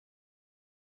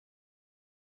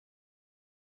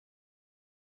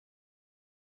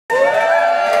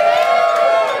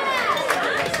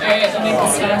Alright, I'll make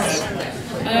this fast.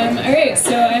 Alright,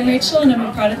 so I'm Rachel and I'm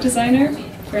a product designer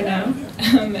for now.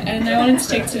 And I wanted to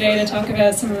take today to talk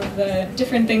about some of the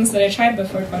different things that I tried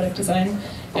before product design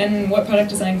and what product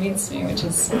design means to me, which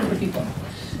is for people.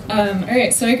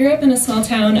 Alright, so I grew up in a small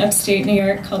town upstate New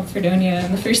York called Fredonia,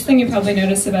 and the first thing you probably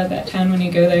notice about that town when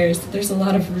you go there is that there's a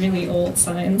lot of really old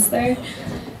signs there.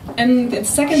 And the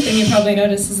second thing you probably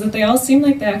notice is that they all seem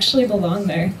like they actually belong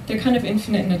there. They're kind of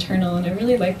infinite and eternal, and I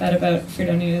really like that about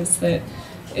Fredonia, is that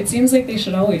it seems like they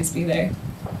should always be there.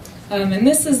 And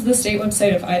this is the state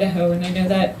website of Idaho, and I know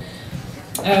that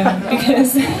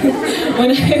because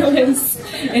when I was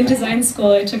in design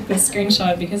school, I took this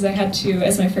screenshot because I had to,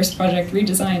 as my first project,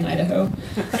 redesign Idaho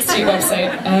state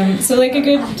website. So like a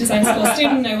good design school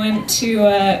student, I went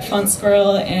to Font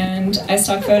Squirrel and I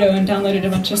stock photo and downloaded a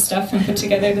bunch of stuff and put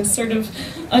together this sort of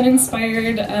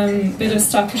uninspired bit of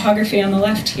stock photography on the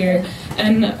left here.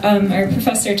 And our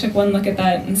professor took one look at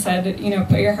that and said, you know,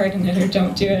 put your heart in it or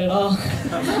don't do it at all.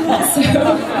 So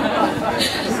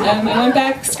I went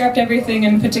back, scrapped everything,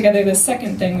 and put together this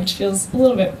second thing, which feels a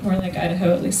little bit more like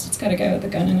Idaho. At least it's got a guy with a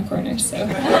gun in a corner, so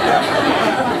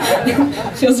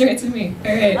feels right to me.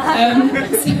 All right.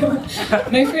 So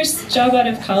my first job out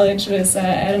of college was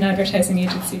at an advertising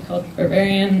agency called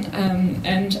Barbarian,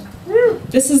 and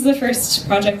this is the first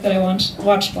project that I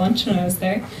watched launch when I was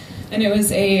there. And it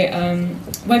was a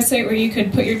website where you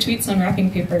could put your tweets on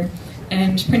wrapping paper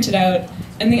and print it out,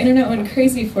 and the internet went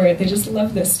crazy for it. They just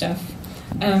loved this stuff.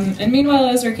 And meanwhile,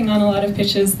 I was working on a lot of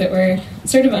pitches that were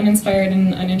sort of uninspired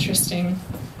and uninteresting.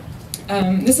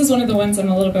 This is one of the ones I'm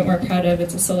a little bit more proud of.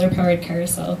 It's a solar-powered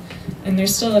carousel. And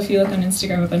there's still, if you look on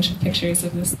Instagram, a bunch of pictures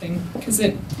of this thing, because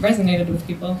it resonated with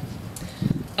people.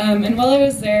 And while I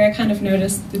was there, I kind of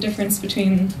noticed the difference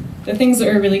between the things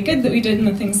that were really good that we did and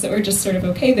the things that were just sort of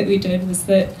okay that we did, was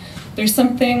that there's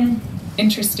something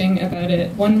interesting about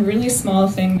it. One really small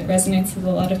thing that resonates with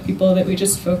a lot of people that we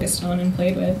just focused on and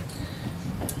played with.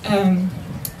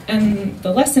 And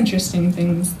the less interesting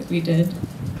things that we did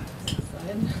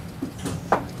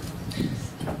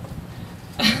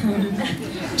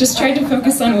just tried to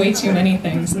focus on way too many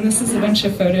things. And this is a bunch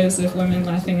of photos of women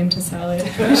laughing into salad.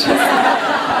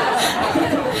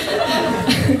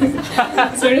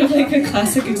 Sort of like a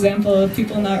classic example of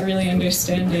people not really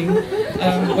understanding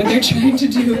what they're trying to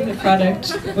do with a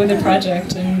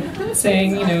project, and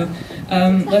saying, you know,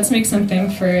 let's make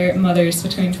something for mothers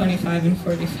between 25 and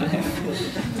 45.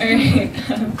 All right.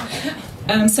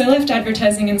 So I left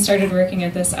advertising and started working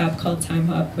at this app called Time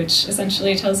Hop, which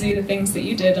essentially tells you the things that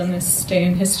you did on this day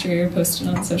in history or posted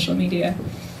on social media.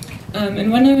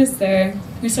 And when I was there,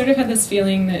 we sort of had this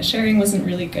feeling that sharing wasn't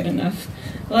really good enough.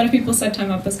 A lot of people said Time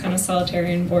Hop was kind of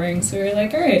solitary and boring, so we were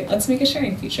like, all right, let's make a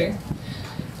sharing feature.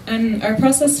 And our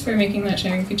process for making that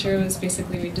sharing feature was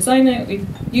basically we'd design it, we'd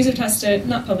user test it,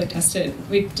 not public test it,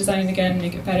 we'd design it again,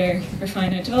 make it better,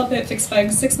 refine it, develop it, fix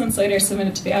bugs, 6 months later submit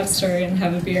it to the App Store and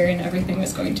have a beer and everything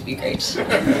was going to be great.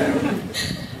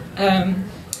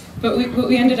 But what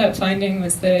we ended up finding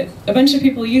was that a bunch of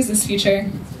people used this feature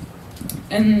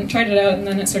and tried it out, and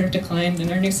then it sort of declined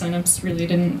and our new signups really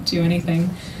didn't do anything.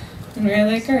 And we were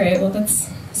like, all right, well that's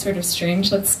sort of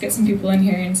strange. Let's get some people in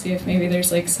here and see if maybe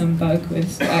there's like some bug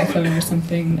with the iPhone or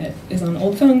something that is on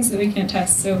old phones that we can't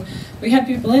test. So we had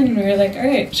people in and we were like, all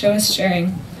right, show us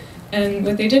sharing. And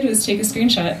what they did was take a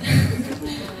screenshot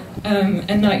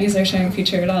and not use our sharing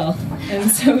feature at all. And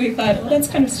so we thought, well, that's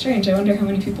kind of strange. I wonder how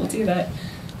many people do that.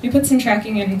 We put some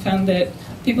tracking in and found that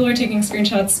people were taking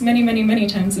screenshots many, many, many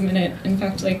times a minute. In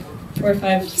fact, like 4,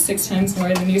 5, 6 times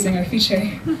more than using our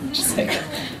feature. Just like,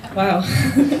 wow.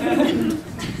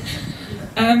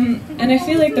 And I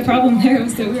feel like the problem there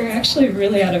was that we were actually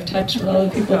really out of touch with all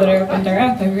the people that opened our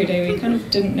app every day. We kind of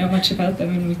didn't know much about them,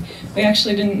 and we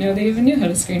actually didn't know they even knew how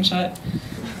to screenshot.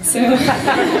 So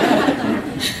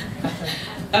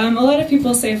a lot of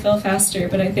people say fail faster,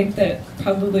 but I think that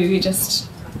probably we just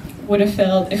would have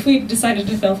failed. If we decided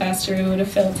to fail faster, we would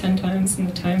have failed 10 times in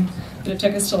the time that it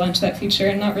took us to launch that feature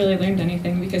and not really learned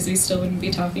anything, because we still wouldn't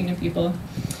be talking to people.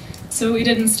 So what we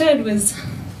did instead was,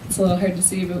 it's a little hard to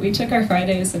see, but we took our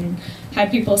Fridays and had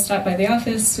people stop by the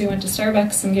office. We went to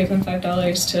Starbucks and gave them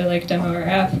 $5 to like demo our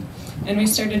app. And we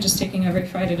started just taking every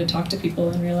Friday to talk to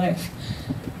people in real life.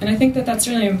 And I think that that's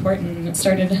really important, and it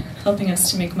started helping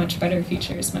us to make much better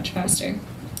features much faster.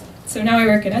 So now I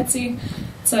work at Etsy.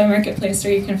 It's a marketplace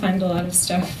where you can find a lot of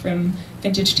stuff, from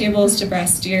vintage tables to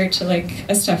brass deer to like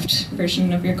a stuffed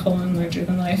version of your colon larger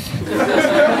than life. Which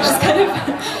is kind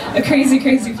of a crazy,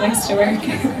 crazy place to work.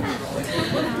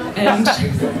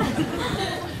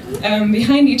 And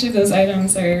behind each of those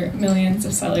items are millions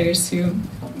of sellers who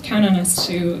count on us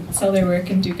to sell their work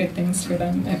and do good things for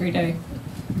them every day.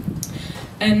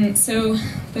 And so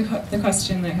the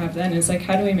question I have then is, like,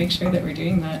 how do we make sure that we're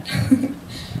doing that?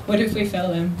 What if we fail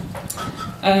them?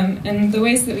 And the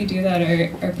ways that we do that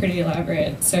are pretty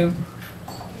elaborate. So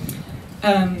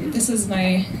this is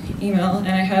my email, and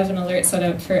I have an alert set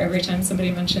up for every time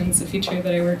somebody mentions a feature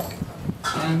that I work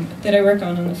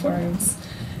on the forums.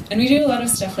 And we do a lot of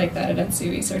stuff like that at Etsy.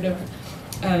 We sort of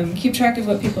keep track of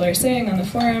what people are saying on the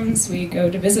forums. We go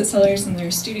to visit sellers in their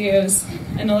studios,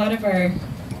 and a lot of our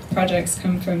projects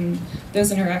come from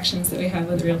those interactions that we have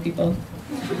with real people.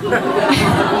 And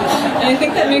I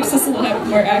think that makes us a lot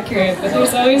more accurate, but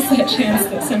there's always that chance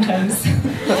that sometimes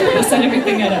we set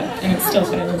everything up and it still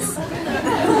fails.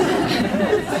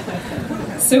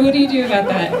 So what do you do about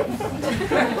that?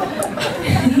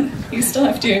 You still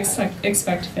have to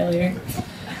expect failure.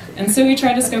 And so we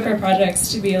try to scope our projects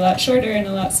to be a lot shorter and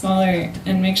a lot smaller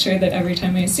and make sure that every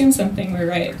time we assume something, we're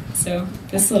right. So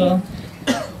this little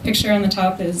picture on the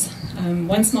top is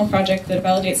one small project that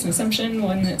validates an assumption,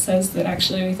 one that says that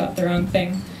actually we thought the wrong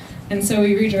thing. And so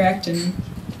we redirect and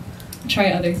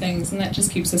try other things, and that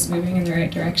just keeps us moving in the right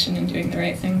direction and doing the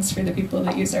right things for the people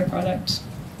that use our product.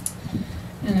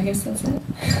 And I guess that's it.